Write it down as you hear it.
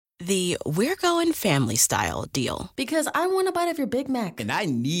the We're Going Family Style deal. Because I want a bite of your Big Mac. And I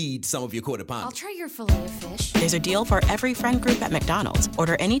need some of your Quarter Pounder. I'll try your filet of fish. There's a deal for every friend group at McDonald's.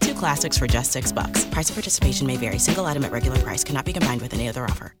 Order any 2 classics for just $6. Price of participation may vary. Single item at regular price cannot be combined with any other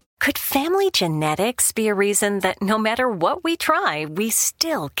offer. Could family genetics be a reason that no matter what we try, we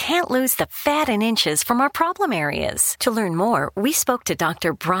still can't lose the fat and inches from our problem areas? To learn more, we spoke to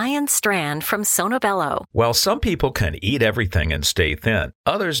Dr. Brian Strand from Sonobello. While some people can eat everything and stay thin,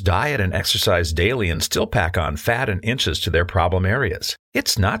 others diet and exercise daily and still pack on fat and inches to their problem areas.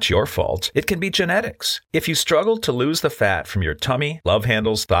 It's not your fault. It can be genetics. If you struggle to lose the fat from your tummy, love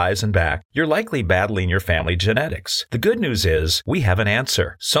handles, thighs, and back, you're likely battling your family genetics. The good news is we have an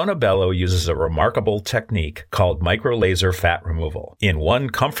answer. Sonobello uses a remarkable technique called microlaser fat removal. In one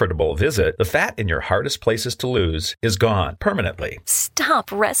comfortable visit, the fat in your hardest places to lose is gone permanently. Stop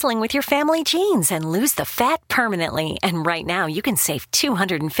wrestling with your family genes and lose the fat permanently. And right now, you can save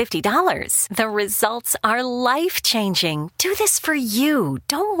 $250. The results are life-changing. Do this for you.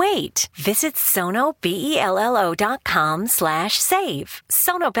 Don't wait. Visit sonobello.com/save.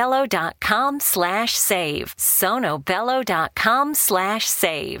 sonobello.com/save.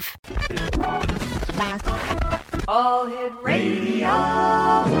 sonobello.com/save. All Hit Radio.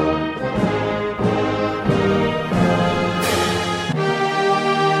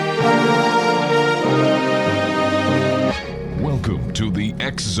 Welcome to the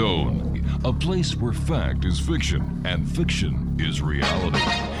X Zone, a place where fact is fiction and fiction is reality.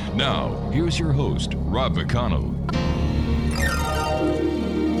 Now, here's your host, Rob McConnell.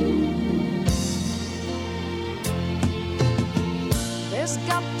 There's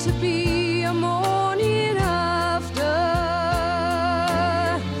got to be a morning after.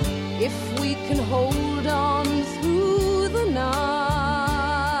 If we can hold on through the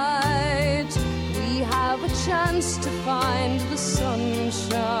night, we have a chance to find the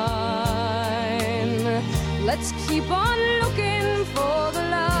sunshine. Let's keep on looking for the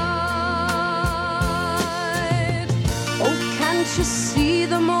light. Oh, can't you see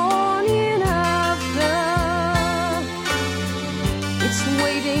the morning after? It's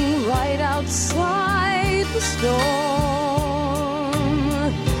waiting right outside the storm.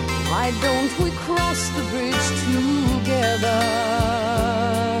 Why don't we cross the bridge together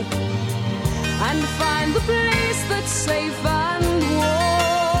and find the place that's safe and warm?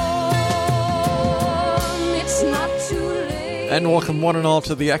 It's not too late. And welcome one and all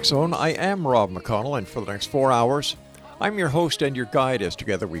to the X Zone. I am Rob McConnell, and for the next 4 hours, I'm your host and your guide as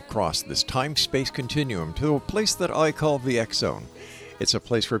together we cross this time-space continuum to a place that I call the X Zone. It's a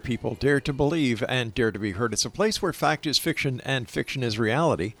place where people dare to believe and dare to be heard. It's a place where fact is fiction and fiction is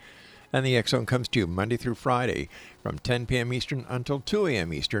reality. And the X Zone comes to you Monday through Friday from 10 p.m. Eastern until 2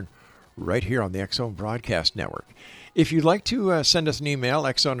 a.m. Eastern, right here on the X Zone Broadcast Network. If you'd like to send us an email,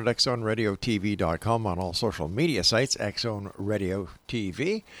 xzone@xzoneradiotv.com, on all social media sites, X Zone Radio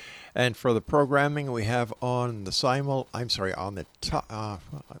TV. And for the programming we have on the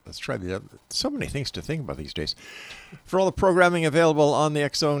let's try the so many things to think about these days. For all the programming available on the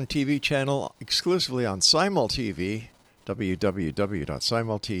X Zone TV channel, exclusively on Simul TV,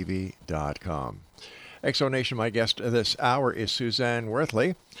 www.simultv.com. X Zone Nation, my guest this hour is Suzanne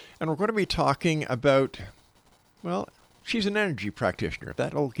Worthley, and we're going to be talking about, well, she's an energy practitioner.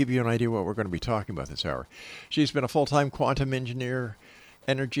 That'll give you an idea what we're going to be talking about this hour. She's been a full-time quantum engineer,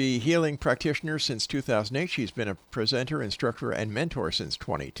 energy healing practitioner since 2008. She's been a presenter, instructor, and mentor since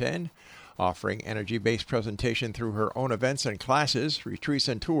 2010, offering energy-based presentation through her own events and classes, retreats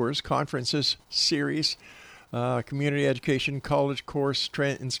and tours, conferences, series, community education, college course,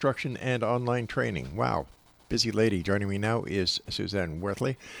 instruction, and online training. Wow. Busy lady. Joining me now is Suzanne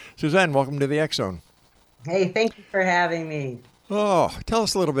Worthley. Suzanne, welcome to the X Zone. Hey, thank you for having me. Oh, tell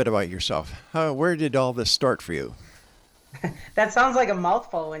us a little bit about yourself. Where did all this start for you? That sounds like a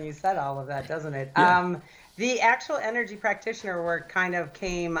mouthful when you said all of that, doesn't it? Yeah. The actual energy practitioner work kind of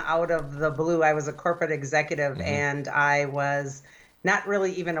came out of the blue. I was a corporate executive, and I was not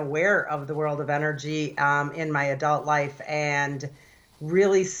really even aware of the world of energy in my adult life. And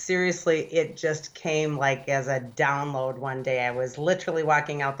really seriously, it just came like as a download one day. I was literally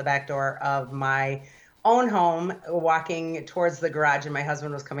walking out the back door of my own home, walking towards the garage, and my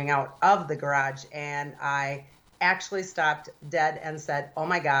husband was coming out of the garage, and I actually stopped dead and said, "Oh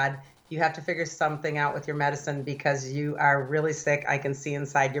my God, you have to figure something out with your medicine because you are really sick. I can see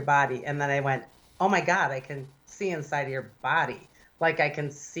inside your body." And then I went, "Oh my God, I can see inside of your body. Like I can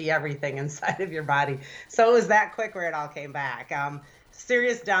see everything inside of your body." So it was that quick where it all came back.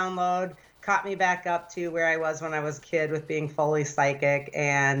 Serious download, caught me back up to where I was when I was a kid with being fully psychic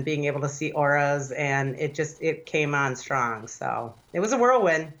and being able to see auras, and it came on strong. So it was a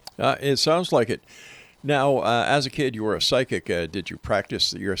whirlwind. It sounds like it. Now, as a kid, you were a psychic. Did you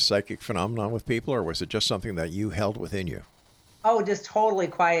practice your psychic phenomenon with people, or was it just something that you held within you? Oh, just totally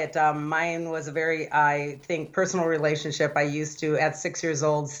quiet. Mine was a very, I think, personal relationship. I used to, at 6 years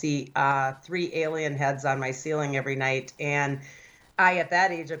old, see 3 alien heads on my ceiling every night. And I, at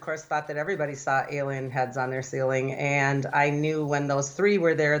that age, of course, thought that everybody saw alien heads on their ceiling. And I knew when those 3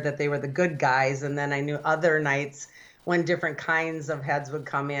 were there that they were the good guys. And then I knew other nights when different kinds of heads would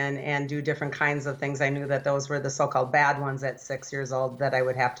come in and do different kinds of things. I knew that those were the so-called bad ones at 6 years old that I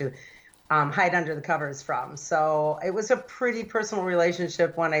would have to hide under the covers from. So it was a pretty personal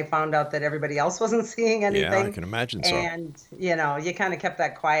relationship when I found out that everybody else wasn't seeing anything. Yeah, I can imagine so. And, you know, you kind of kept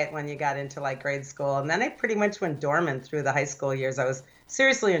that quiet when you got into like grade school. And then I pretty much went dormant through the high school years. I was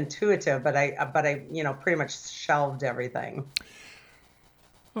seriously intuitive, but I, you know, pretty much shelved everything.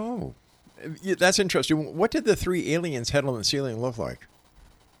 Oh, that's interesting. What did the 3 aliens head on the ceiling look like?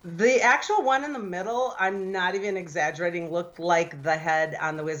 The actual one in the middle, I'm not even exaggerating, looked like the head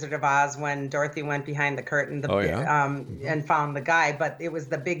on The Wizard of Oz when Dorothy went behind the curtain and found the guy, but it was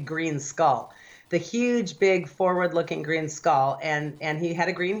the big green skull, the huge, big, forward-looking green skull, and he had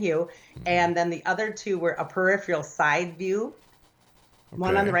a green hue. And then the other 2 were a peripheral side view,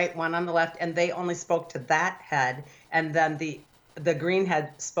 one on the right, one on the left, and they only spoke to that head, and then the green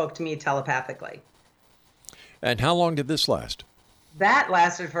head spoke to me telepathically. And how long did this last? That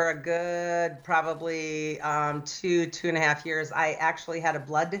lasted for a good probably 2.5 years. I actually had a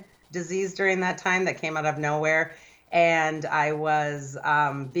blood disease during that time that came out of nowhere. And I was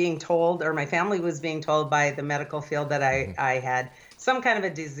being told, or my family was being told by the medical field that I had some kind of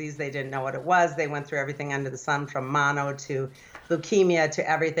a disease. They didn't know what it was. They went through everything under the sun, from mono to leukemia to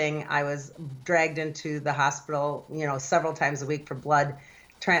everything. I was dragged into the hospital, you know, several times a week for blood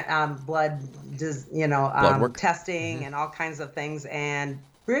testing and all kinds of things, and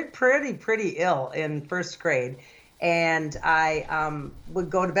pretty ill in first grade. And I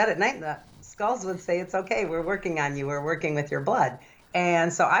would go to bed at night, and the skulls would say, "It's okay, we're working on you, we're working with your blood."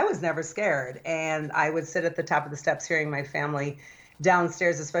 And so I was never scared, and I would sit at the top of the steps hearing my family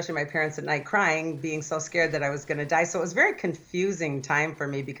downstairs, especially my parents at night, crying, being so scared that I was going to die. So it was a very confusing time for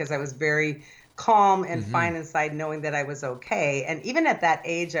me, because I was very calm and fine inside, knowing that I was okay. And even at that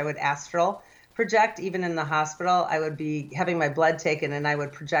age, I would astral project. Even in the hospital, I would be having my blood taken, and I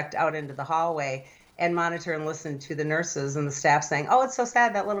would project out into the hallway and monitor and listen to the nurses and the staff saying, "Oh, it's so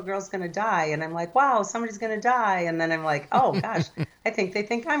sad, that little girl's going to die." And I'm like, "Wow, somebody's going to die." And then I'm like, "Oh gosh, I think they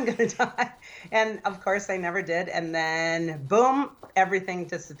think I'm going to die." And of course I never did. And then boom, everything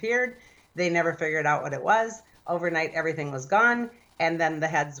disappeared. They never figured out what it was. Overnight, everything was gone. And then the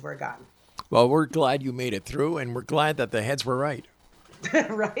heads were gone. Well, we're glad you made it through, and we're glad that the heads were right.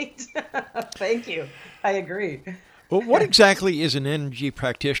 Right? Thank you. I agree. Well, what exactly is an energy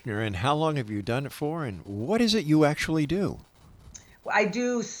practitioner, and how long have you done it for, and what is it you actually do? I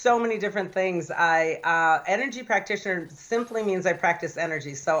do so many different things. Energy practitioner simply means I practice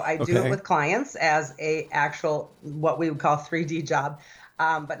energy. So I do it with clients as a actual, what we would call 3D job.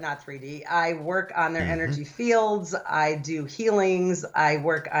 But not 3D. I work on their energy fields. I do healings. I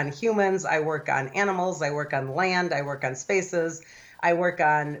work on humans. I work on animals. I work on land. I work on spaces. I work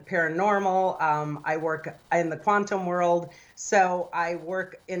on paranormal. I work in the quantum world. So I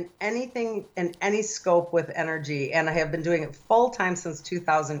work in anything, in any scope with energy. And I have been doing it full time since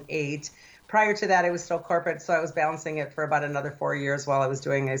 2008. Prior to that, I was still corporate. So I was balancing it for about another 4 years while I was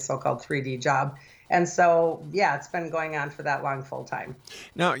doing a so-called 3D job. And so, yeah, it's been going on for that long full time.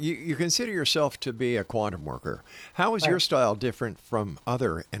 Now, you consider yourself to be a quantum worker. How is your style different from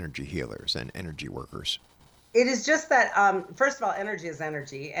other energy healers and energy workers? It is just that, first of all, energy is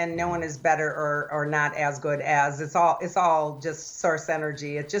energy, and no one is better or not as good as. It's all just source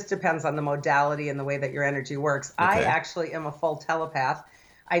energy. It just depends on the modality and the way that your energy works. Okay. I actually am a full telepath.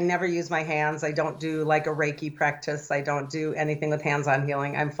 I never use my hands. I don't do like a Reiki practice. I don't do anything with hands-on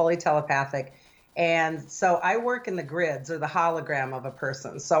healing. I'm fully telepathic. And so I work in the grids or the hologram of a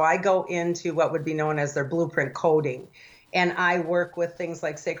person. So I go into what would be known as their blueprint coding. And I work with things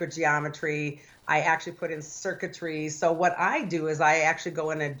like sacred geometry. I actually put in circuitry. So what I do is I actually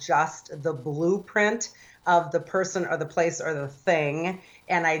go and adjust the blueprint of the person or the place or the thing.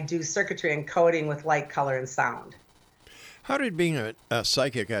 And I do circuitry and coding with light, color, and sound. How did being a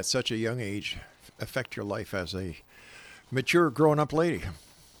psychic at such a young age affect your life as a mature, grown-up lady?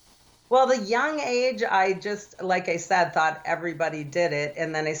 Well, the young age, I just, like I said, thought everybody did it.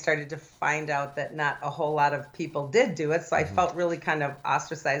 And then I started to find out that not a whole lot of people did do it. So I felt really kind of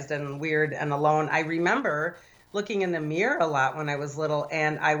ostracized and weird and alone. I remember looking in the mirror a lot when I was little,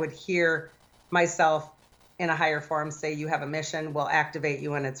 and I would hear myself in a higher form say you have a mission, we'll activate you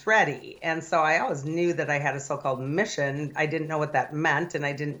when it's ready. And so I always knew that I had a so-called mission. I didn't know what that meant, and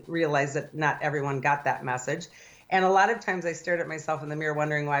I didn't realize that not everyone got that message. And a lot of times I stared at myself in the mirror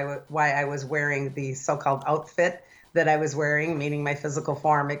wondering why I was wearing the so-called outfit that I was wearing, meaning my physical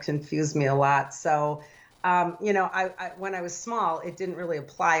form. It confused me a lot. So, I when I was small, it didn't really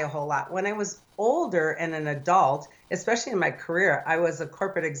apply a whole lot. When I was older and an adult, especially in my career, I was a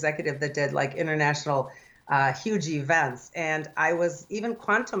corporate executive that did like international huge events. And I was even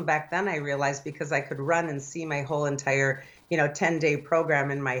quantum back then, I realized, because I could run and see my whole entire, 10-day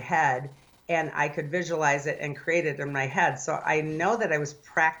program in my head, and I could visualize it and create it in my head. So I know that I was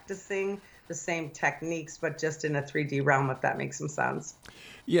practicing the same techniques, but just in a 3D realm, if that makes some sense.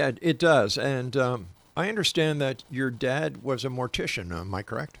 Yeah, it does. And I understand that your dad was a mortician. Am I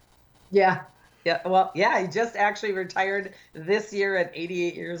correct? Yeah. Yeah. Well, yeah, he just actually retired this year at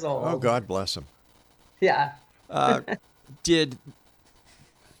 88 years old. Oh, God bless him. Yeah. Did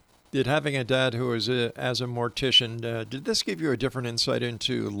having a dad who was as a mortician, did this give you a different insight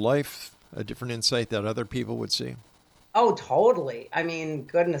into life, a different insight that other people would see? Oh, totally. I mean,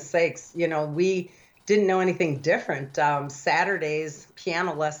 goodness sakes, we didn't know anything different. Saturdays,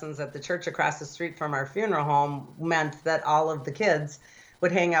 piano lessons at the church across the street from our funeral home meant that all of the kids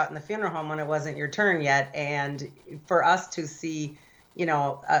would hang out in the funeral home when it wasn't your turn yet. And for us to see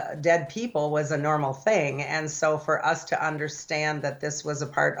dead people was a normal thing. And so for us to understand that this was a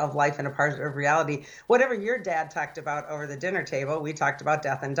part of life and a part of reality, whatever your dad talked about over the dinner table, we talked about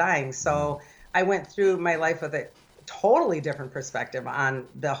death and dying. So I went through my life with a totally different perspective on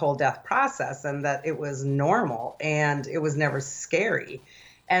the whole death process, and that it was normal and it was never scary.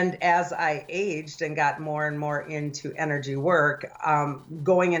 And as I aged and got more and more into energy work,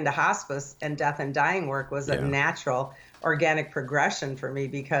 going into hospice and death and dying work was a natural organic progression for me,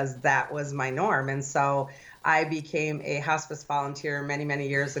 because that was my norm. And so I became a hospice volunteer many, many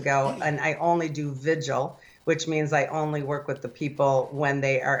years ago, and I only do vigil, which means I only work with the people when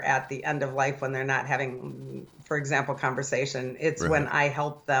they are at the end of life, when they're not having, for example, conversation. It's when I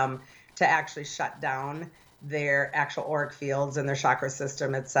help them to actually shut down their actual auric fields and their chakra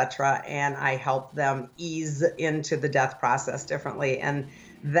system, etc. And I help them ease into the death process differently. And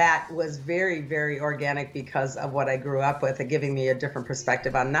that was very, very organic because of what I grew up with, and giving me a different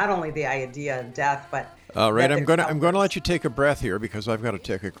perspective on not only the idea of death, but all right. I'm going to let you take a breath here, because I've got to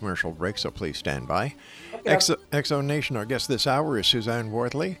take a commercial break. So please stand by. Okay. X-Zone Nation, our guest this hour is Suzanne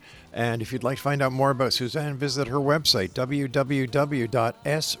Worthley. And if you'd like to find out more about Suzanne, visit her website,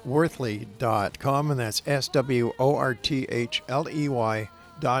 www.sworthley.com, and that's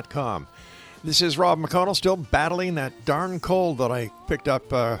SWORTHLEY.com. This is Rob McConnell, still battling that darn cold that I picked up,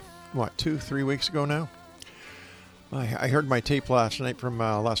 2-3 weeks ago now? I heard my tape last night from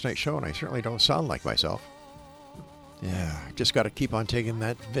last night's show, and I certainly don't sound like myself. Yeah, just got to keep on taking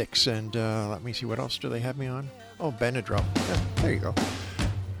that Vicks, and let me see, what else do they have me on? Oh, Benadryl. Yeah, there you go.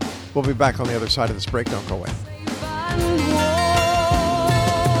 We'll be back on the other side of this break. Don't go away.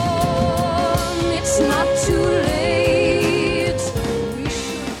 It's not too late.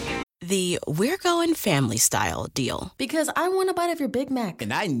 The We're Going Family Style deal. Because I want a bite of your Big Mac.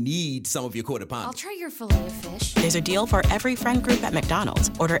 And I need some of your quarter I'll pounders. try your filet of fish. There's a deal for every friend group at McDonald's.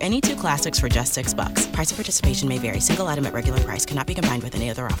 Order any 2 classics for just $6. Price of participation may vary. Single item at regular price cannot be combined with any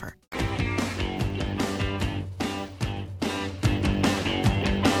other offer.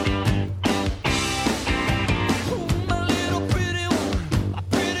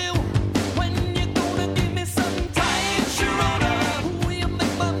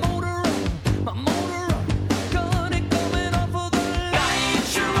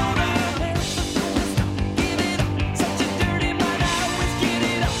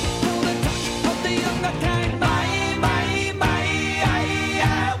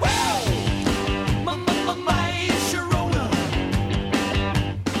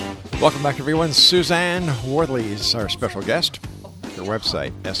 Welcome back, everyone. Suzanne Worthley is our special guest. Her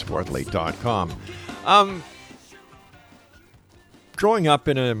website, sworthley.com. Growing up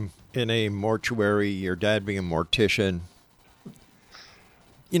in a mortuary, your dad being a mortician,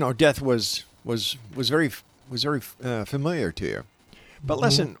 death was very familiar to you. But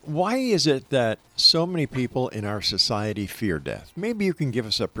listen, why is it that so many people in our society fear death? Maybe you can give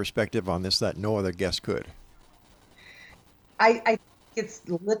us a perspective on this that no other guest could. I it's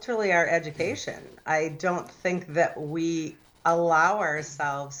literally our education. I don't think that we allow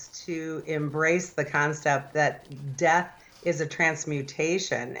ourselves to embrace the concept that death is a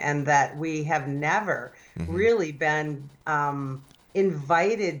transmutation, and that we have never really been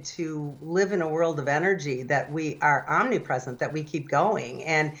invited to live in a world of energy, that we are omnipresent, that we keep going.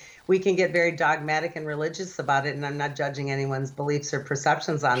 And we can get very dogmatic and religious about it, and I'm not judging anyone's beliefs or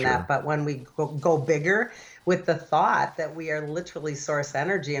perceptions on that, but when we go bigger with the thought that we are literally source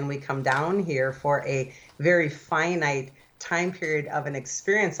energy, and we come down here for a very finite time period of an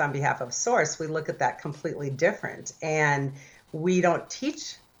experience on behalf of source, we look at that completely different. And we don't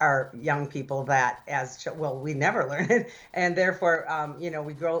teach our young people that we never learn it. And therefore,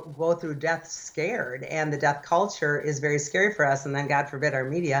 we go through death scared, and the death culture is very scary for us. And then God forbid our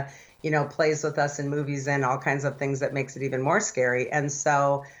media, plays with us in movies and all kinds of things that makes it even more scary. And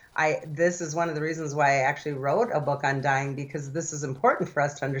so this is one of the reasons why I actually wrote a book on dying, because this is important for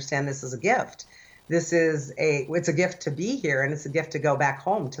us to understand. This is a gift. It's a gift to be here, and it's a gift to go back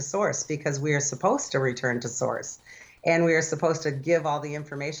home to source, because we are supposed to return to source. And we are supposed to give all the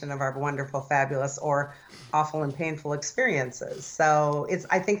information of our wonderful, fabulous, or awful and painful experiences. So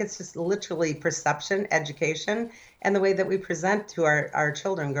I think it's just literally perception, education, and the way that we present to our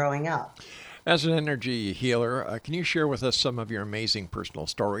children growing up. As an energy healer, can you share with us some of your amazing personal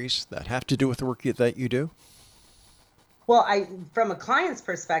stories that have to do with the work that you do? Well, from a client's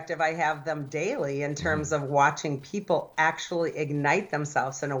perspective, I have them daily in terms of watching people actually ignite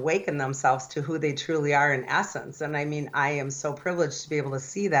themselves and awaken themselves to who they truly are in essence. And I mean, I am so privileged to be able to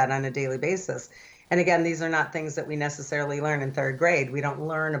see that on a daily basis. And again, these are not things that we necessarily learn in third grade. We don't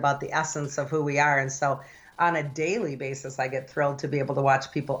learn about the essence of who we are. And so on a daily basis, I get thrilled to be able to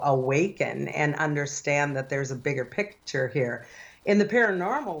watch people awaken and understand that there's a bigger picture here. In the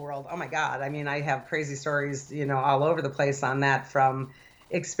paranormal world, oh my God, I mean, I have crazy stories, all over the place on that, from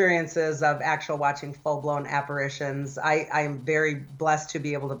experiences of actual watching full-blown apparitions. I am very blessed to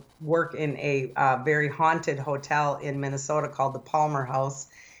be able to work in a very haunted hotel in Minnesota called the Palmer House.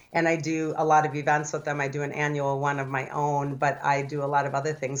 And I do a lot of events with them. I do an annual one of my own, but I do a lot of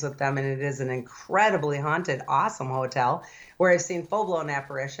other things with them. And it is an incredibly haunted, awesome hotel where I've seen full-blown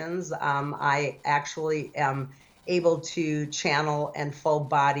apparitions. I actually am able to channel and full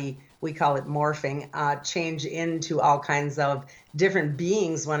body, we call it morphing, change into all kinds of different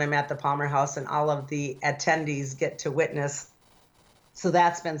beings when I'm at the Palmer House, and all of the attendees get to witness. So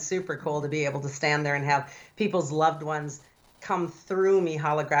that's been super cool to be able to stand there and have people's loved ones come through me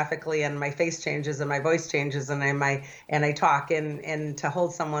holographically, and my face changes and my voice changes, and I talk, and to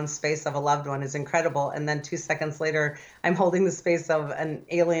hold someone's space of a loved one is incredible. And then 2 seconds later, I'm holding the space of an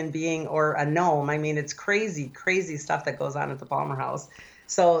alien being or a gnome. I mean, it's crazy, crazy stuff that goes on at the Palmer House.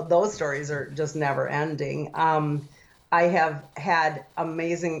 So those stories are just never ending. I have had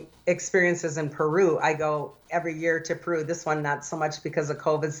amazing experiences in Peru. I go every year to Peru. This one, not so much because of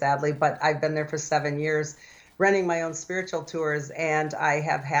COVID, sadly, but I've been there for 7 years, running my own spiritual tours, and I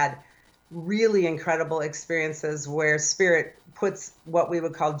have had really incredible experiences where spirit puts what we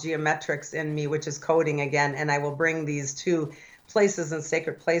would call geometrics in me, which is coding again, and I will bring these two places and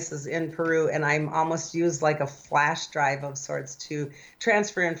sacred places in Peru, and I'm almost used like a flash drive of sorts to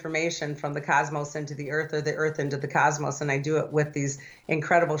transfer information from the cosmos into the earth, or the earth into the cosmos, and I do it with these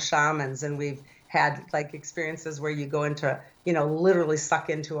incredible shamans. And we've had like experiences where you go into, literally suck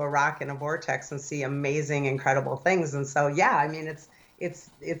into a rock in a vortex and see amazing, incredible things. And so, yeah, I mean,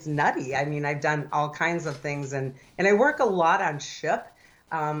 it's nutty. I mean, I've done all kinds of things, and I work a lot on ship,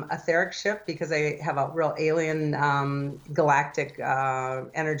 etheric ship, because I have a real alien galactic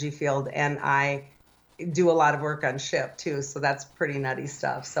energy field, and I do a lot of work on ship too. So that's pretty nutty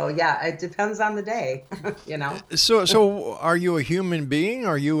stuff. So yeah, it depends on the day, So are you a human being?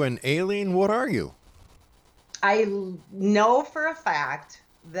 Are you an alien? What are you? I know for a fact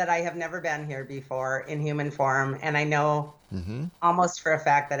that I have never been here before in human form, and I know almost for a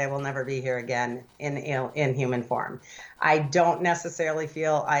fact that I will never be here again in human form. I don't necessarily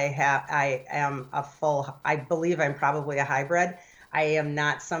feel I am I believe I'm probably a hybrid. I am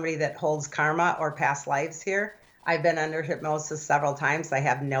not somebody that holds karma or past lives here. I've been under hypnosis several times. I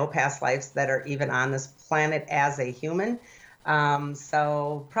have no past lives that are even on this planet as a human.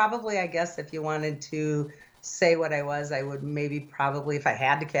 So probably, I guess, if you wanted to say what I was, I would maybe probably, if I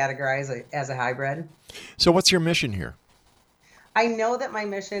had to categorize, as a hybrid. So what's your mission here? I know that my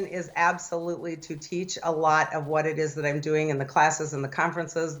mission is absolutely to teach a lot of what it is that I'm doing in the classes and the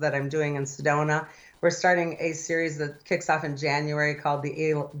conferences that I'm doing in Sedona. We're starting a series that kicks off in January called The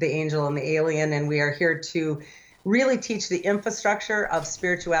Angel and the Alien, and we are here to really teach the infrastructure of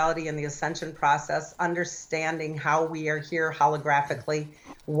spirituality and the ascension process, understanding how we are here holographically,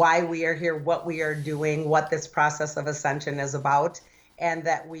 why we are here, what we are doing, what this process of ascension is about, and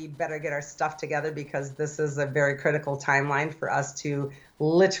that we better get our stuff together because this is a very critical timeline for us to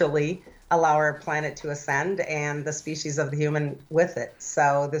literally allow our planet to ascend and the species of the human with it.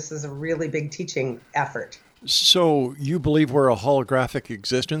 So this is a really big teaching effort. So you believe we're a holographic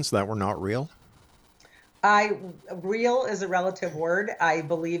existence, that we're not real? Real is a relative word. I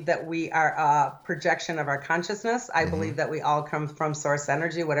believe that we are a projection of our consciousness. I believe that we all come from source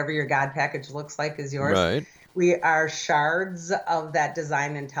energy. Whatever your God package looks like is yours. Right. We are shards of that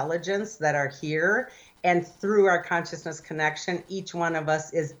design intelligence that are here. And through our consciousness connection, each one of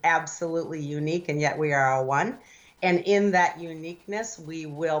us is absolutely unique, and yet we are all one. And in that uniqueness, we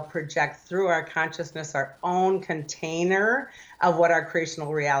will project through our consciousness our own container of what our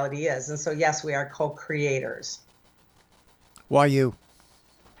creational reality is. And so, yes, we are co-creators. Why you?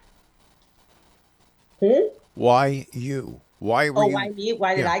 Why you? Why were you? Why me?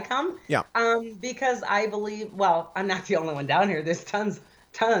 Why did I come? Yeah. Because I believe, well, I'm not the only one down here. There's tons.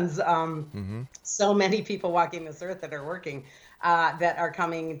 So many people walking this earth that are working, that are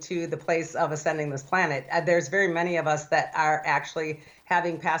coming to the place of ascending this planet. There's very many of us that are actually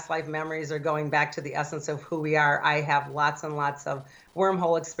having past life memories or going back to the essence of who we are. I have lots and lots of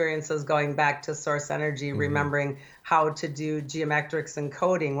wormhole experiences going back to source energy, remembering how to do geometrics and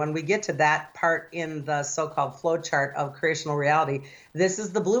coding. When we get to that part in the so-called flow chart of creational reality, this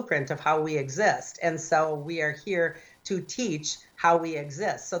is the blueprint of how we exist. And so we are here to teach how we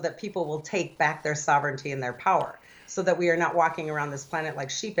exist so that people will take back their sovereignty and their power, so that we are not walking around this planet like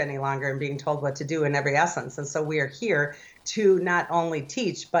sheep any longer and being told what to do in every essence. And so we are here to not only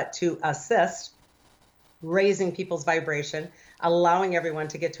teach, but to assist raising people's vibration, allowing everyone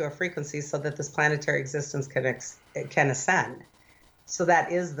to get to a frequency so that this planetary existence can ascend. So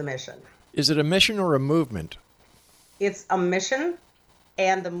that is the mission. Is it a mission or a movement? It's a mission,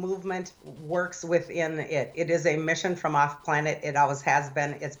 and the movement works within it. It is a mission from off planet. It always has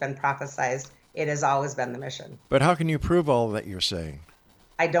been. It's been prophesized. It has always been the mission. But how can you prove all that you're saying?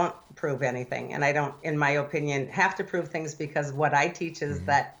 I don't prove anything, and I don't, in my opinion, have to prove things, because what I teach is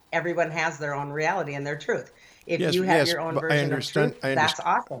that everyone has their own reality and their truth. If you have your own version of truth, that's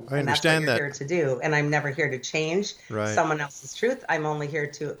awesome. And that's what you're here to do. And I'm never here to change someone else's truth. I'm only here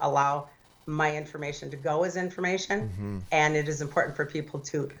to allow my information to go as information. And it is important for people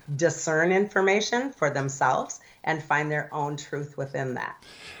to discern information for themselves and find their own truth within that.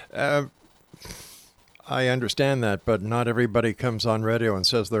 I understand that, but not everybody comes on radio and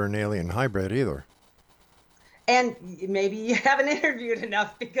says they're an alien hybrid either. And maybe you haven't interviewed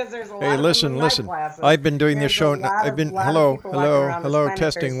enough, because there's a lot Hey, of listen. I've been doing this show. I've been hello,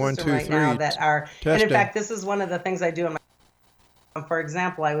 testing 1, 2, 3. That are, and in fact, this is one of the things I do in my. For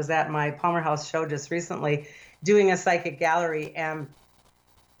example, I was at my Palmer House show just recently, doing a psychic gallery, and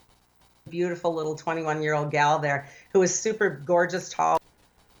beautiful little 21-year-old gal there who was super gorgeous, tall,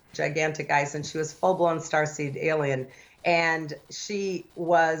 gigantic eyes, and she was full-blown starseed alien. And she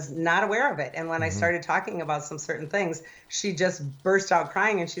was not aware of it. And when I started talking about some certain things, she just burst out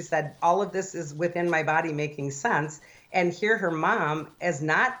crying. And she said, all of this is within my body making sense. And here her mom is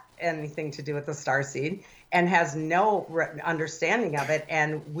not anything to do with the starseed and has no understanding of it.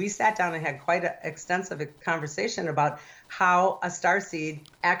 And we sat down and had quite an extensive conversation about how a starseed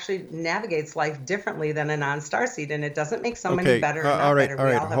actually navigates life differently than a non-starseed. And it doesn't make somebody better or not better. All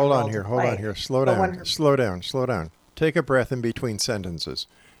right. Hold on here. Slow down. Take a breath in between sentences,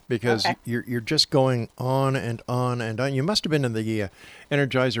 because you're just going on and on and on. You must have been in the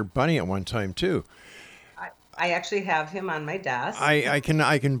Energizer Bunny at one time too. I actually have him on my desk. I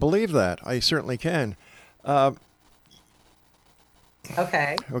can believe that. I certainly can.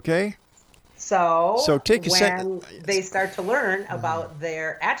 Okay. So take a when they start to learn about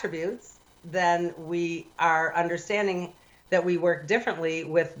their attributes, then we are understanding that we work differently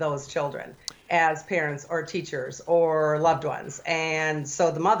with those children as parents or teachers or loved ones. And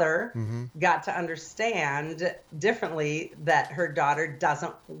so the mother got to understand differently that her daughter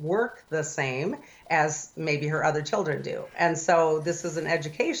doesn't work the same as maybe her other children do. And so this is an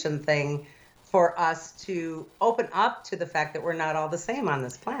education thing for us to open up to the fact that we're not all the same on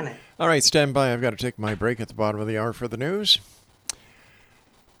this planet. All right, stand by. I've got to take my break at the bottom of the hour for the news.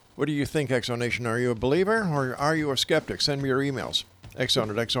 What do you think, X Zone Nation? Are you a believer or are you a skeptic? Send me your emails.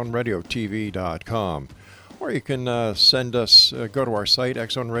 xzone@xzoneradiotv.com. Or you can send us, go to our site,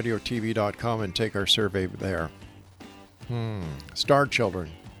 xzoneradiotv.com, and take our survey there. Star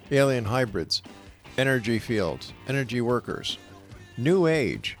children, alien hybrids, energy fields, energy workers, new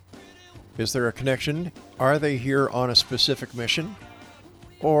age. Is there a connection? Are they here on a specific mission?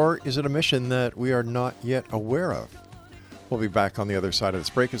 Or is it a mission that we are not yet aware of? We'll be back on the other side of this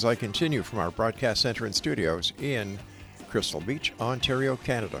break as I continue from our broadcast center and studios in Crystal Beach, Ontario,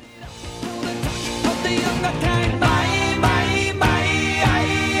 Canada.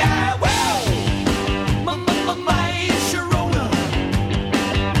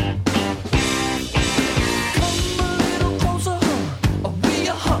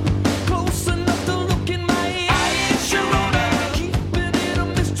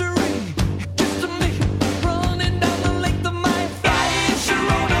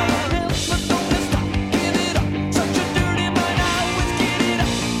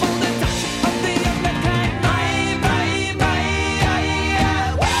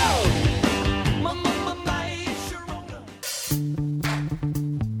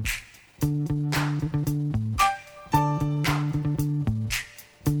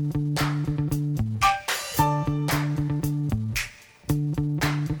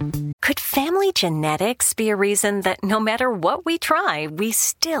 Could family genetics be a reason that no matter what we try, we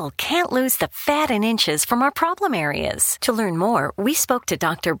still can't lose the fat and inches from our problem areas? To learn more, we spoke to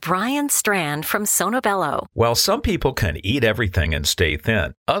Dr. Brian Strand from Sonobello. While some people can eat everything and stay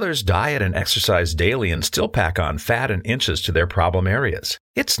thin, others diet and exercise daily and still pack on fat and inches to their problem areas.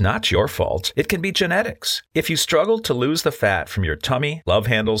 It's not your fault. It can be genetics. If you struggle to lose the fat from your tummy, love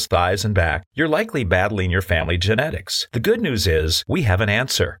handles, thighs, and back, you're likely battling your family genetics. The good news is we have an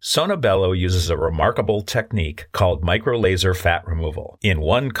answer. Sonobello uses a remarkable technique called microlaser fat removal. In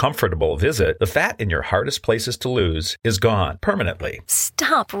one comfortable visit, the fat in your hardest places to lose is gone permanently.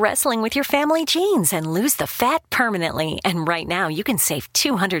 Stop wrestling with your family genes and lose the fat permanently. And right now, you can save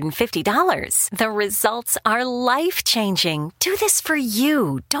 $250. The results are life-changing. Do this for you.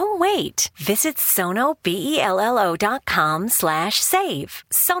 Don't wait. Visit sonobello.com/save.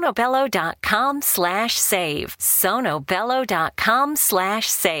 sonobello.com/save.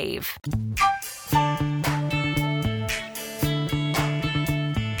 sonobello.com/save.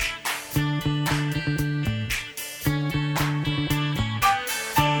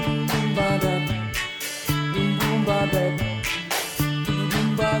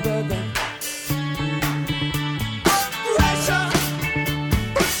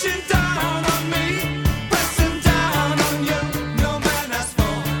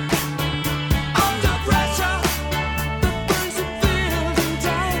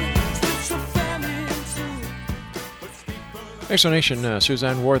 Explanation,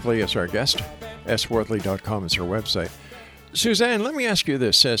 Suzanne Worthley is our guest. sworthley.com is her website. Suzanne, let me ask you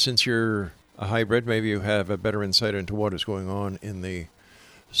this. Since you're a hybrid, maybe you have a better insight into what is going on in the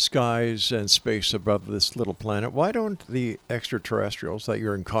skies and space above this little planet. Why don't the extraterrestrials that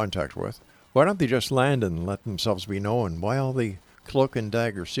you're in contact with, why don't they just land and let themselves be known? Why all the cloak and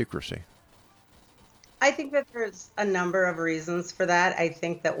dagger secrecy? I think that there's a number of reasons for that. I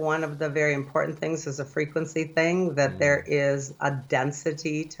think that one of the very important things is a frequency thing, that there is a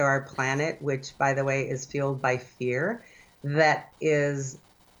density to our planet, which, by the way, is fueled by fear, that is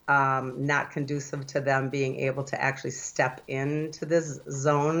not conducive to them being able to actually step into this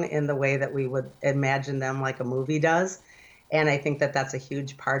zone in the way that we would imagine them like a movie does. And I think that that's a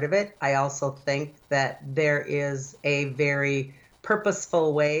huge part of it. I also think that there is a very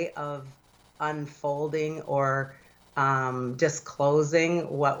purposeful way of unfolding or disclosing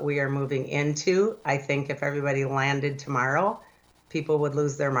what we are moving into. I think if everybody landed tomorrow, people would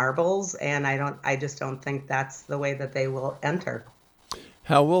lose their marbles, and I just don't think that's the way that they will enter.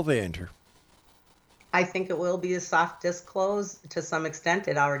 How will they enter? I think it will be a soft disclose to some extent.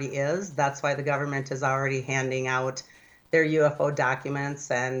 It already is. That's why the government is already handing out their UFO documents,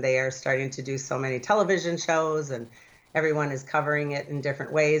 and they are starting to do so many television shows, and everyone is covering it in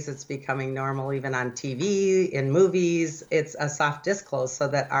different ways. It's becoming normal even on TV, in movies. It's a soft disclose so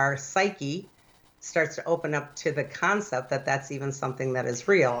that our psyche starts to open up to the concept that that's even something that is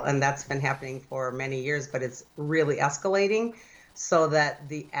real. And that's been happening for many years, but it's really escalating so that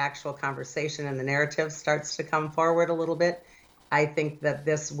the actual conversation and the narrative starts to come forward a little bit. I think that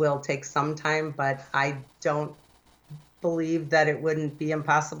this will take some time, but I don't believe that it wouldn't be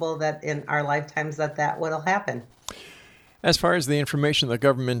impossible that in our lifetimes that will happen. As far as the information the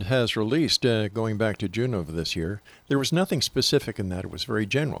government has released, going back to June of this year, there was nothing specific in that. It was very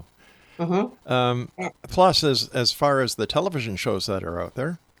general. Plus, as far as the television shows that are out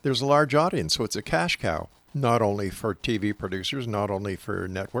there, there's a large audience, so it's a cash cow, not only for TV producers, not only for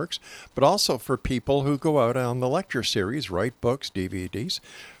networks, but also for people who go out on the lecture series, write books, DVDs.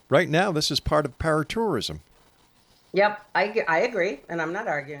 Right now, this is part of paratourism. Yep, I agree, and I'm not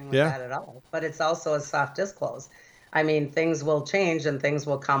arguing with that at all. But it's also a soft disclose. I mean, things will change and things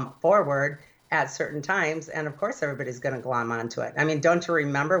will come forward at certain times. And of course, everybody's going to glom onto it. I mean, don't you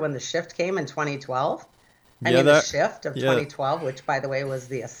remember when the shift came in 2012? The shift of 2012, which, by the way, was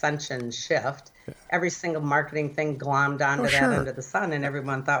the Ascension shift, every single marketing thing glommed onto that under the sun, and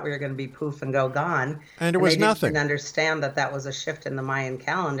everyone thought we were going to be poof and go gone. And it was nothing. They didn't understand that was a shift in the Mayan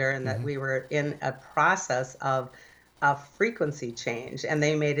calendar and that we were in a process of a frequency change, and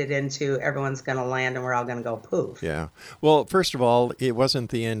they made it into everyone's going to land and we're all going to go poof. Yeah. Well, first of all, it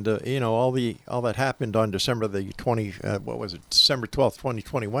wasn't the end. All that happened on December the December 12th,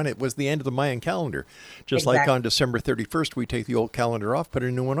 2021. It was the end of the Mayan calendar. Just like on December 31st, we take the old calendar off, put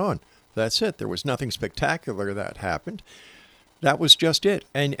a new one on. That's it. There was nothing spectacular that happened. That was just it.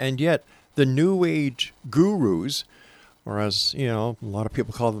 And yet the New Age gurus, or as a lot of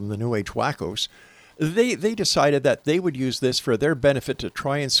people call them, the New Age wackos, They decided that they would use this for their benefit to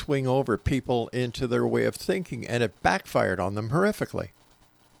try and swing over people into their way of thinking, and it backfired on them horrifically.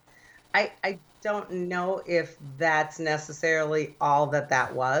 I don't know if that's necessarily all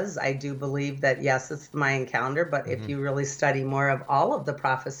that was. I do believe that, yes, it's the Mayan calendar, but if you really study more of all of the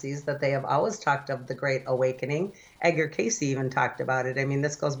prophecies that they have always talked of, the Great Awakening, Edgar Cayce even talked about it. I mean,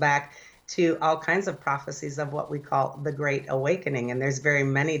 this goes back to all kinds of prophecies of what we call the Great Awakening. And there's very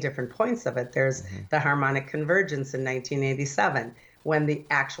many different points of it. There's the harmonic convergence in 1987, when the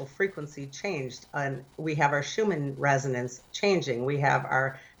actual frequency changed. And we have our Schumann resonance changing. We have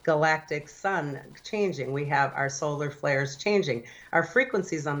our galactic sun changing. We have our solar flares changing. Our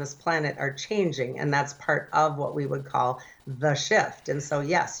frequencies on this planet are changing. And that's part of what we would call the shift. And so,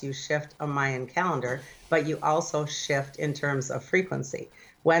 yes, you shift a Mayan calendar, but you also shift in terms of frequency.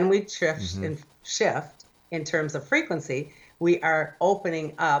 When we shift in terms of frequency, we are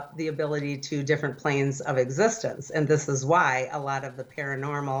opening up the ability to different planes of existence. And this is why a lot of the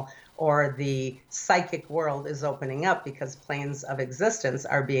paranormal or the psychic world is opening up, because planes of existence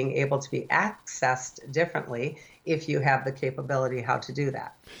are being able to be accessed differently if you have the capability how to do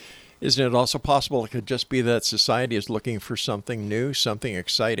that. Isn't it also possible it could just be that society is looking for something new, something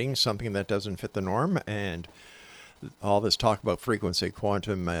exciting, something that doesn't fit the norm, and all this talk about frequency,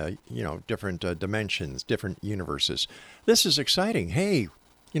 quantum, different dimensions, different universes. This is exciting. Hey,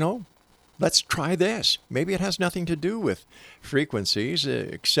 let's try this. Maybe it has nothing to do with frequencies,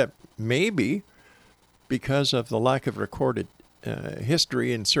 except maybe because of the lack of recorded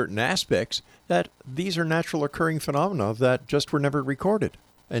history in certain aspects, that these are natural occurring phenomena that just were never recorded.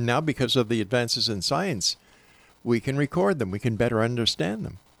 And now, because of the advances in science, we can record them. We can better understand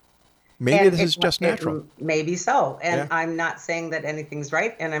them. Maybe this is just natural. Maybe so. And I'm not saying that anything's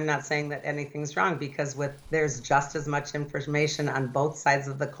right, and I'm not saying that anything's wrong, because there's just as much information on both sides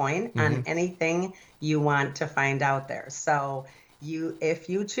of the coin on anything you want to find out there. So if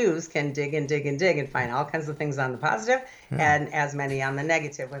you choose, can dig and dig and dig and find all kinds of things on the positive and as many on the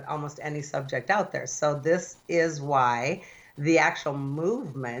negative with almost any subject out there. So this is why the actual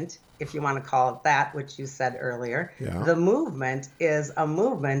movement, if you want to call it that, which you said earlier, the movement is a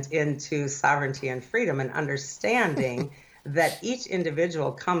movement into sovereignty and freedom, and understanding that each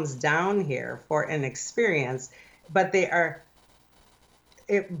individual comes down here for an experience, but they are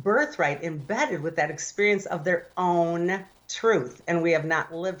birthright embedded with that experience of their own truth. And we have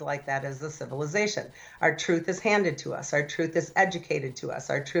not lived like that as a civilization. Our truth is handed to us. Our truth is educated to us.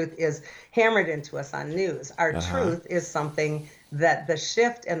 Our truth is hammered into us on news. Our truth is something that the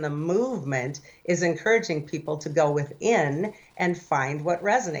shift and the movement is encouraging people to go within and find what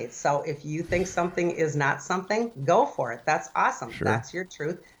resonates. So if you think something is not something, go for it. That's awesome. Sure. That's your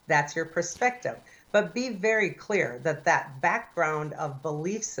truth. That's your perspective. But be very clear that background of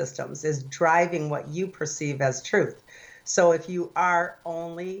belief systems is driving what you perceive as truth. So if you are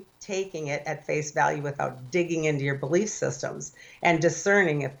only taking it at face value without digging into your belief systems and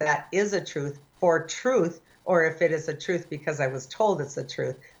discerning if that is a truth for truth, or if it is a truth because I was told it's a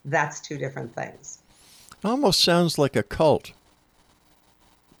truth, that's two different things. It almost sounds like a cult.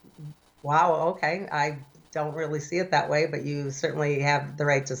 Wow, okay. I don't really see it that way, but you certainly have the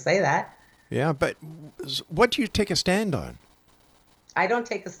right to say that. Yeah, but what do you take a stand on? I don't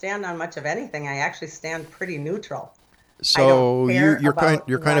take a stand on much of anything. I actually stand pretty neutral. So you're kind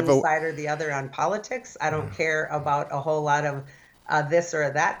of one side or the other on politics. I don't care about a whole lot of this or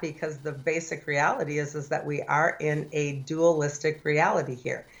that, because the basic reality is that we are in a dualistic reality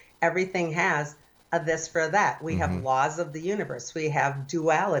here. Everything has a this for that. We have laws of the universe. We have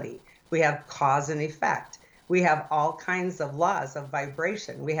duality. We have cause and effect. We have all kinds of laws of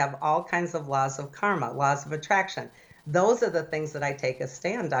vibration. We have all kinds of laws of karma, laws of attraction. Those are the things that I take a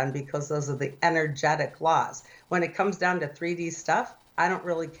stand on, because those are the energetic laws. When it comes down to 3D stuff, I don't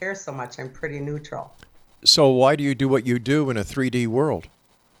really care so much. I'm pretty neutral. So why do you do what you do in a 3D world?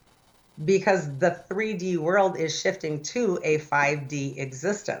 because the 3D world is shifting to a 5D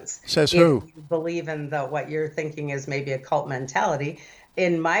existence. Says who? If you believe in what you're thinking is maybe a cult mentality,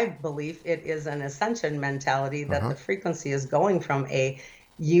 in my belief, it is an ascension mentality that the frequency is going from a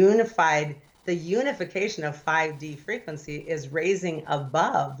unified, the unification of 5D frequency is raising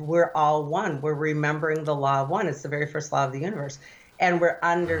above. We're all one. We're remembering the law of one. It's the very first law of the universe. And we're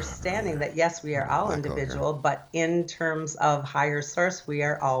understanding that, yes, we are all individual, but in terms of higher source, we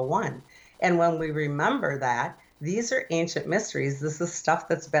are all one. And when we remember that, these are ancient mysteries. This is stuff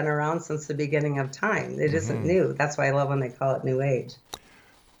that's been around since the beginning of time. It isn't new. That's why I love when they call it New Age.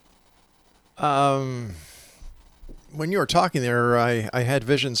 When you were talking there, I had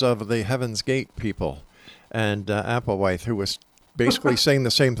visions of the Heaven's Gate people and Applewhite, who was basically saying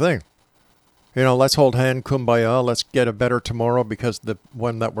the same thing. You know, let's hold hand, kumbaya, let's get a better tomorrow because the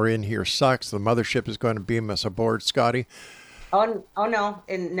one that we're in here sucks. The mothership is going to beam us aboard, Scotty. Oh no,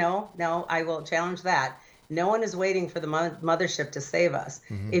 and no, I will challenge that. No one is waiting for the mothership to save us.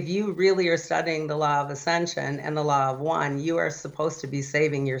 If you really are studying the law of ascension and the law of one, you are supposed to be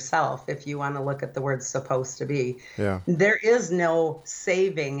saving yourself if you want to look at the word supposed to be. Yeah. There is no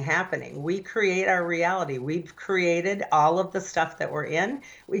saving happening. We create our reality. We've created all of the stuff that we're in.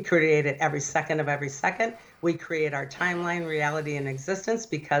 We create it every second of every second. We create our timeline, reality, and existence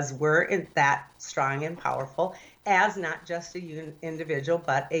because we're that strong and powerful as not just a individual,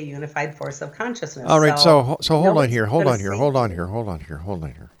 but a unified force of consciousness. All right, so hold on here.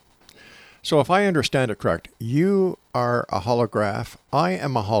 So if I understand it correct, you are a holograph, I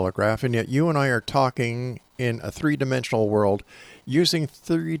am a holograph, and yet you and I are talking in a three-dimensional world using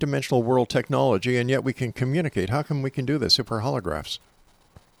three-dimensional world technology, and yet we can communicate. How come we can do this if we're holographs?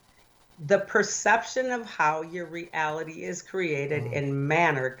 The perception of how your reality is created in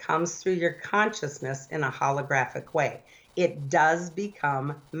manner comes through your consciousness in a holographic way. It does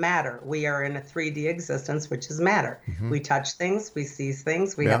become matter. We are in a 3D existence, which is matter. We touch things, we see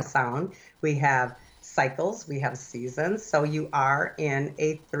things, we have sound, we have cycles, we have seasons. So you are in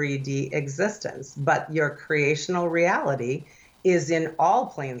a 3D existence, but your creational reality is in all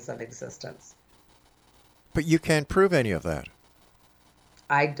planes of existence. But you can't prove any of that.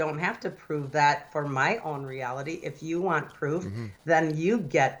 I don't have to prove that for my own reality. If you want proof, then you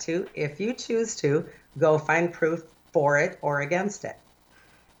get to, if you choose to, go find proof for it or against it.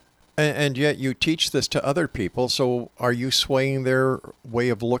 And yet you teach this to other people. So are you swaying their way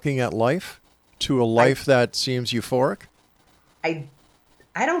of looking at life to a life that seems euphoric? I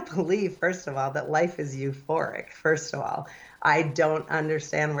don't believe, first of all, that life is euphoric, first of all. I don't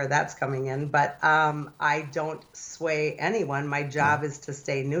understand where that's coming in, but I don't sway anyone. My job is to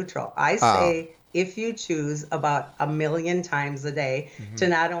stay neutral. I say, if you choose, about 1 million times a day to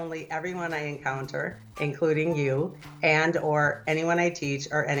not only everyone I encounter, including you, and or anyone I teach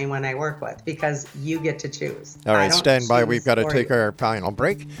or anyone I work with, because you get to choose. All right, stand by. We've got to take our final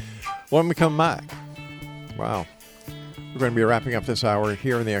break. When we come back, wow. We're going to be wrapping up this hour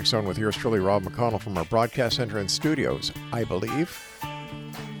here in the X Zone with yours truly, Rob McConnell, from our broadcast center and studios, I believe.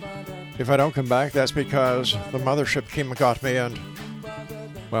 If I don't come back, that's because the mothership came and got me, and,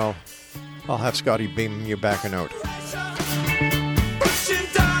 well, I'll have Scotty beam you back a note.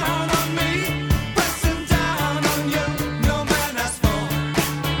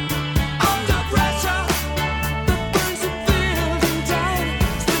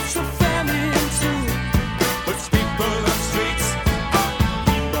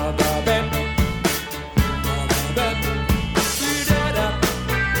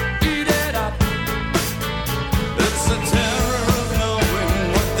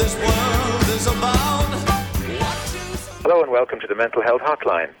 Hello and welcome to the Mental Health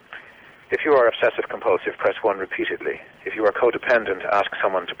Hotline. If you are obsessive compulsive, press 1 repeatedly. If you are codependent, ask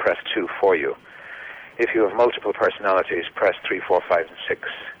someone to press 2 for you. If you have multiple personalities, press 3, 4, 5, and 6.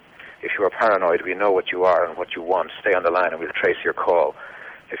 If you are paranoid, we know what you are and what you want. Stay on the line and we'll trace your call.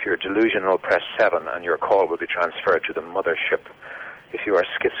 If you're delusional, press 7 and your call will be transferred to the mothership. If you are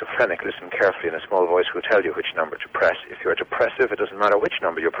schizophrenic, listen carefully and a small voice will tell you which number to press. If you're depressive, it doesn't matter which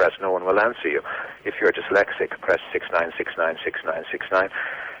number you press, no one will answer you. If you're dyslexic, press 69696969.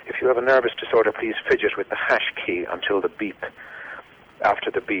 If you have a nervous disorder, please fidget with the hash key until the beep. After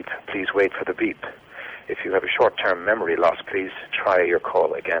the beep, please wait for the beep. If you have a short-term memory loss, please try your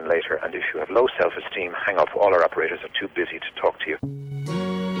call again later. And if you have low self-esteem, hang up. All our operators are too busy to talk to you.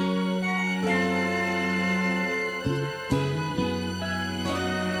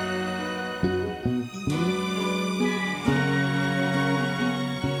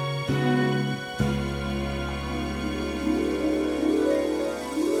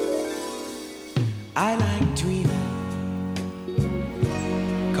 I like dreaming,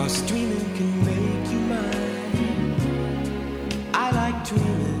 'cause 'cause dreaming can make you mine. I like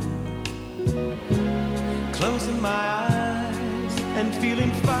dreaming, closing my eyes and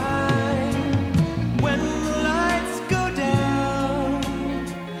feeling fine. When the lights go down,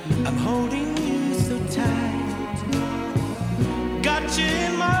 I'm holding you so tight. Got you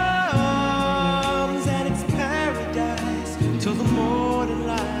in my arms and it's paradise till the morning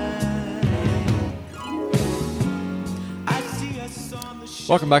light. I see us on the shore.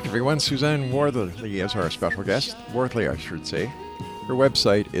 Welcome back, everyone. Suzanne Worthley is our special guest. Worthly, I should say. Her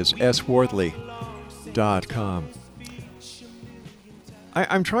website is sworthly.com.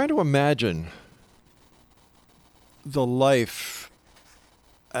 I'm trying to imagine the life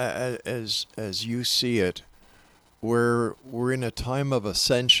as you see it, where we're in a time of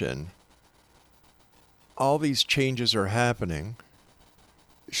ascension. All these changes are happening.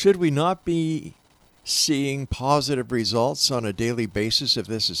 Should we not be seeing positive results on a daily basis if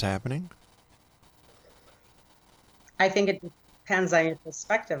this is happening? I think it depends on your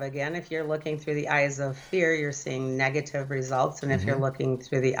perspective again. If you're looking through the eyes of fear, you're seeing negative results. And if you're looking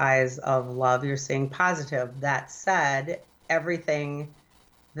through the eyes of love, you're seeing positive. That said, everything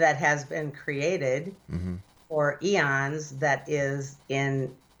that has been created for eons that is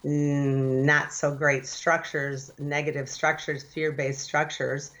in not so great structures, negative structures, fear-based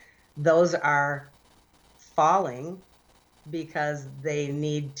structures, those are falling because they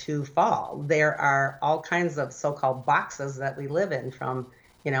need to fall. There are all kinds of so-called boxes that we live in, from,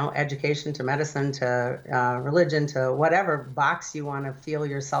 education to medicine to religion to whatever box you want to feel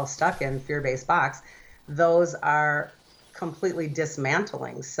yourself stuck in, fear-based box. Those are completely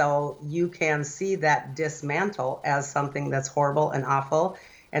dismantling. So you can see that dismantle as something that's horrible and awful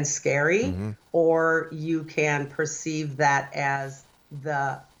and scary, or you can perceive that as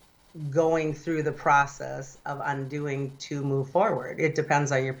the going through the process of undoing to move forward. It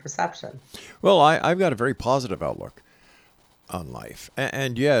depends on your perception. Well, I've got a very positive outlook on life.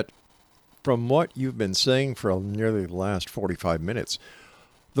 And yet, from what you've been saying for nearly the last 45 minutes,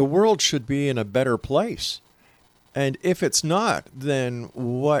 the world should be in a better place. And if it's not, then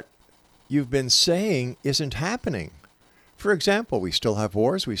what you've been saying isn't happening. For example, we still have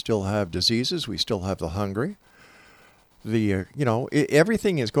wars, we still have diseases, we still have the hungry.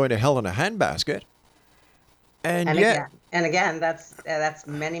 Everything is going to hell in a handbasket. And yet, again, that's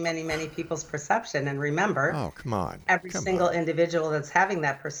many people's perception. And remember, oh, come on, every single individual that's having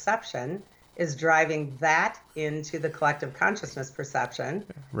that perception is driving that into the collective consciousness perception.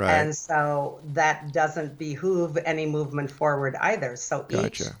 Right. And so that doesn't behoove any movement forward either. So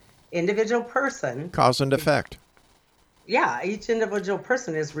each individual person, cause and effect. Yeah, each individual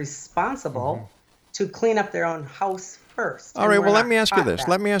person is responsible to clean up their own house first. All right, well, let me ask you this.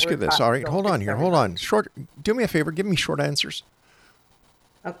 All right, hold on here. Hold on. Do me a favor. Give me short answers.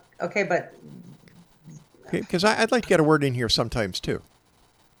 Okay, but... Because I'd like to get a word in here sometimes, too.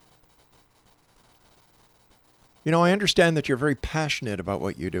 I understand that you're very passionate about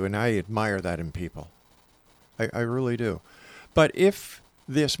what you do, and I admire that in people. I really do. But if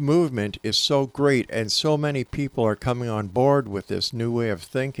this movement is so great and so many people are coming on board with this new way of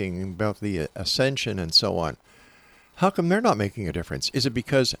thinking about the ascension and so on, how come they're not making a difference? Is it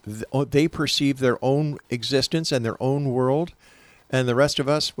because they perceive their own existence and their own world, and the rest of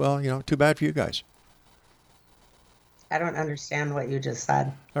us, well, too bad for you guys? I don't understand what you just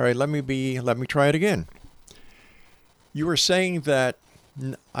said. All right, let me try it again. You were saying that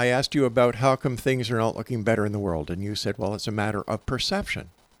I asked you about how come things are not looking better in the world, and you said, well, it's a matter of perception.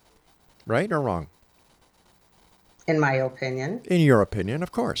 Right or wrong? In my opinion. In your opinion,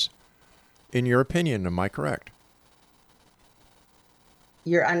 of course. In your opinion, am I correct?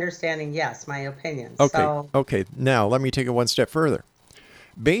 Your understanding, yes, my opinion. Okay, now let me take it one step further.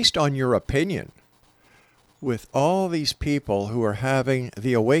 Based on your opinion, with all these people who are having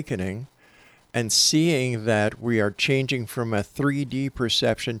the awakening and seeing that we are changing from a 3D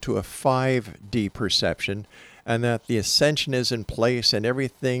perception to a 5D perception, and that the ascension is in place and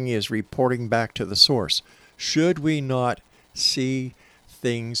everything is reporting back to the source, should we not see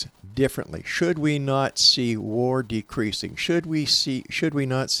things differently? Should we not see war decreasing? Should we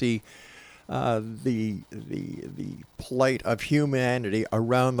not see the plight of humanity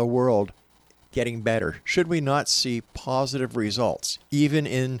around the world getting better? Should we not see positive results, even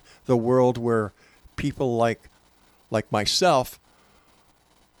in the world where people like myself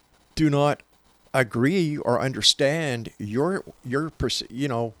do not agree or understand your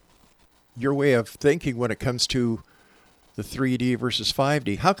way of thinking when it comes to the 3D versus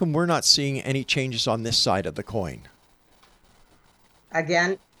 5D? How come we're not seeing any changes on this side of the coin?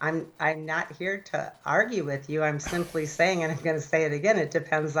 Again, I'm not here to argue with you. I'm simply saying, and I'm going to say it again, it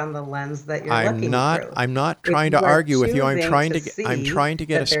depends on the lens that you're looking through. I'm not If trying to you are argue with you. I'm choosing trying to I'm see trying to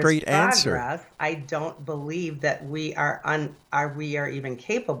get that a straight there's answer. progress, I don't believe that we are even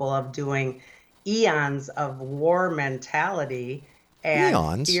capable of doing eons of war mentality and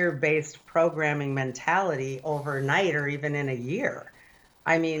Eons? fear-based programming mentality overnight or even in a year.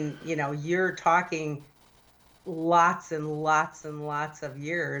 I mean, you're talking lots and lots and lots of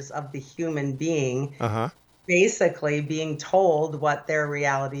years of the human being basically being told what their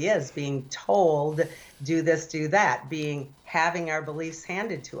reality is, being told do this, do that, having our beliefs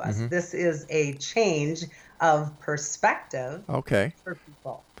handed to us. This is a change of perspective for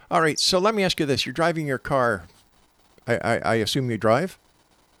people. All right, so let me ask you this. You're driving your car. I assume you drive?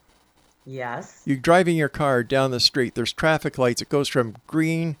 Yes. You're driving your car down the street. There's traffic lights. It goes from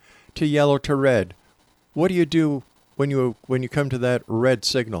green to yellow to red. What do you do when you come to that red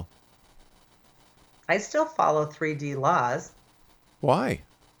signal? I still follow 3D laws. Why?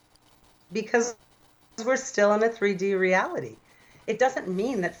 Because we're still in a 3D reality. It doesn't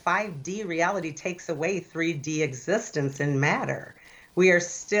mean that 5D reality takes away 3D existence in matter. We are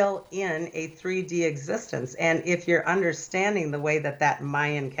still in a 3D existence. And if you're understanding the way that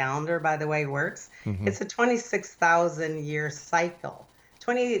Mayan calendar, by the way, works, it's a 26,000 year cycle,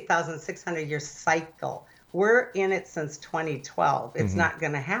 28,600 year cycle. We're in it since 2012. It's not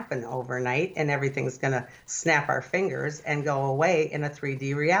going to happen overnight and everything's going to snap our fingers and go away in a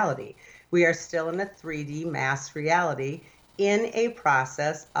 3D reality. We are still in a 3D mass reality in a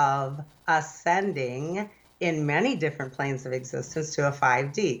process of ascending in many different planes of existence to a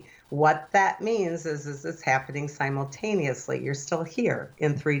 5D. What that means is it's happening simultaneously. You're still here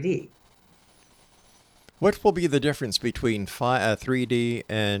in 3D. What will be the difference between 3D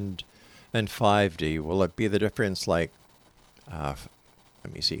and 5D? Will it be the difference like, let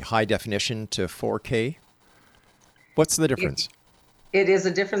me see, high definition to 4K? What's the difference? It is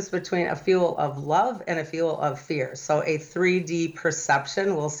a difference between a fuel of love and a fuel of fear. So a 3D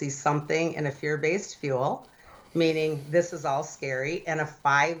perception will see something in a fear-based fuel, meaning this is all scary, and a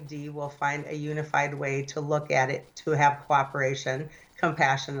 5D will find a unified way to look at it, to have cooperation,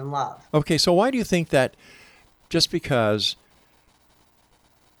 compassion, and love. Okay, so why do you think that just because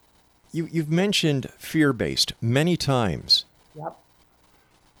you've mentioned fear-based many times, Yep.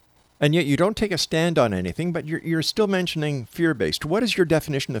 and yet you don't take a stand on anything, but you're still mentioning fear-based. What is your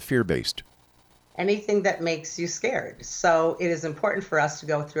definition of fear-based? Anything that makes you scared. So it is important for us to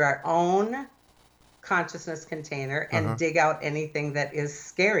go through our own consciousness container and dig out anything that is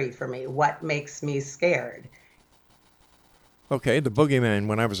scary for me. What makes me scared? Okay, the boogeyman.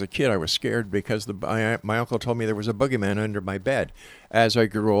 When I was a kid, I was scared because my uncle told me there was a boogeyman under my bed. As I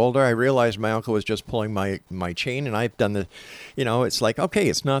grew older, I realized my uncle was just pulling my chain, and I've done it's like, okay,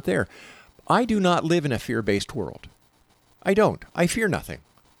 it's not there. I do not live in a fear-based world. I don't. I fear nothing.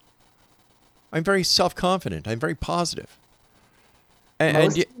 I'm very self-confident. I'm very positive.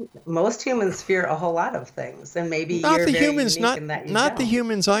 Most humans fear a whole lot of things, and maybe not you're the very humans, unique in that you not don't. the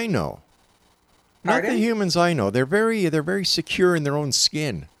humans I know. Pardon? Not the humans I know. They're very secure in their own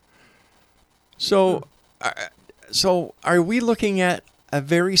skin. So, are we looking at a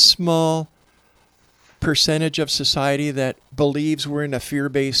very small percentage of society that believes we're in a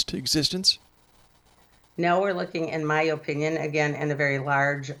fear-based existence? No, we're looking, in my opinion, again, in a very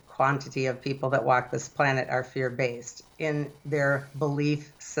large quantity of people that walk this planet are fear-based in their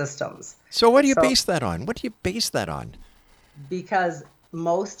belief systems. So what do you base that on? What do you base that on? Because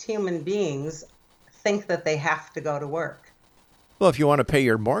most human beings think that they have to go to work. Well, if you want to pay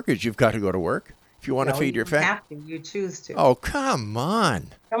your mortgage, you've got to go to work. If you want to feed your family. You have to. You choose to. Oh, come on.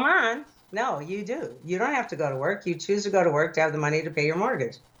 Come on. No, you do. You don't have to go to work. You choose to go to work to have the money to pay your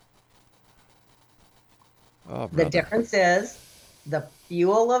mortgage. Oh, the difference is the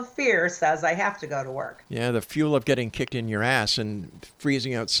fuel of fear says I have to go to work. Yeah, the fuel of getting kicked in your ass and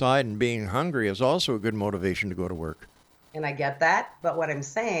freezing outside and being hungry is also a good motivation to go to work. And I get that, but what I'm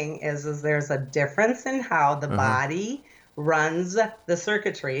saying is there's a difference in how the body runs the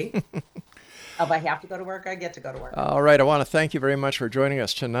circuitry of I have to go to work, I get to go to work. All right, I want to thank you very much for joining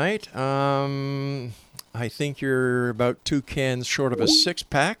us tonight. I think you're about 2 cans short of a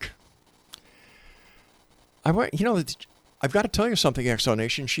 6-pack. I've got to tell you something,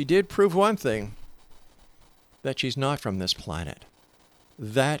 Exonation. She did prove one thing, that she's not from this planet.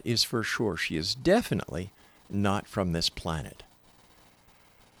 That is for sure. She is definitely not from this planet.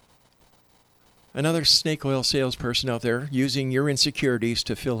 Another snake oil salesperson out there using your insecurities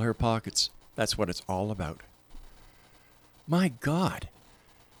to fill her pockets. That's what it's all about. My God.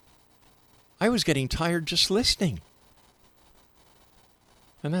 I was getting tired just listening.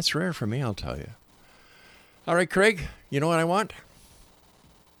 And that's rare for me, I'll tell you. All right, Craig, you know what I want?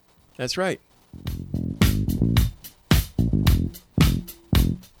 That's right.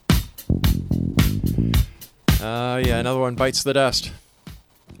 Yeah, another one bites the dust.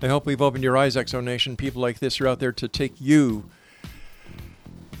 I hope we've opened your eyes, Exo Nation. People like this are out there to take you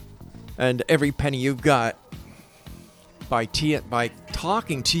and every penny you've got by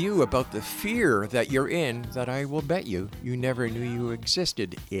talking to you about the fear that you're in, that I will bet you never knew you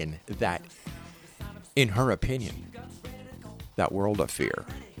existed in that, in her opinion, that world of fear.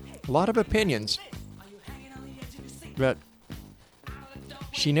 A lot of opinions, but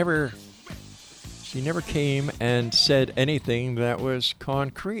she never came and said anything that was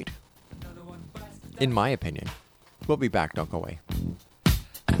concrete, in my opinion. We'll be back. Don't go away.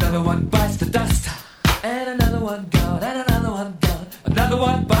 Another one bites the dust, and another one gone, and another one gone. Another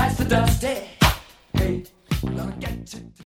one bites the dust. Hey, hey, gonna get you.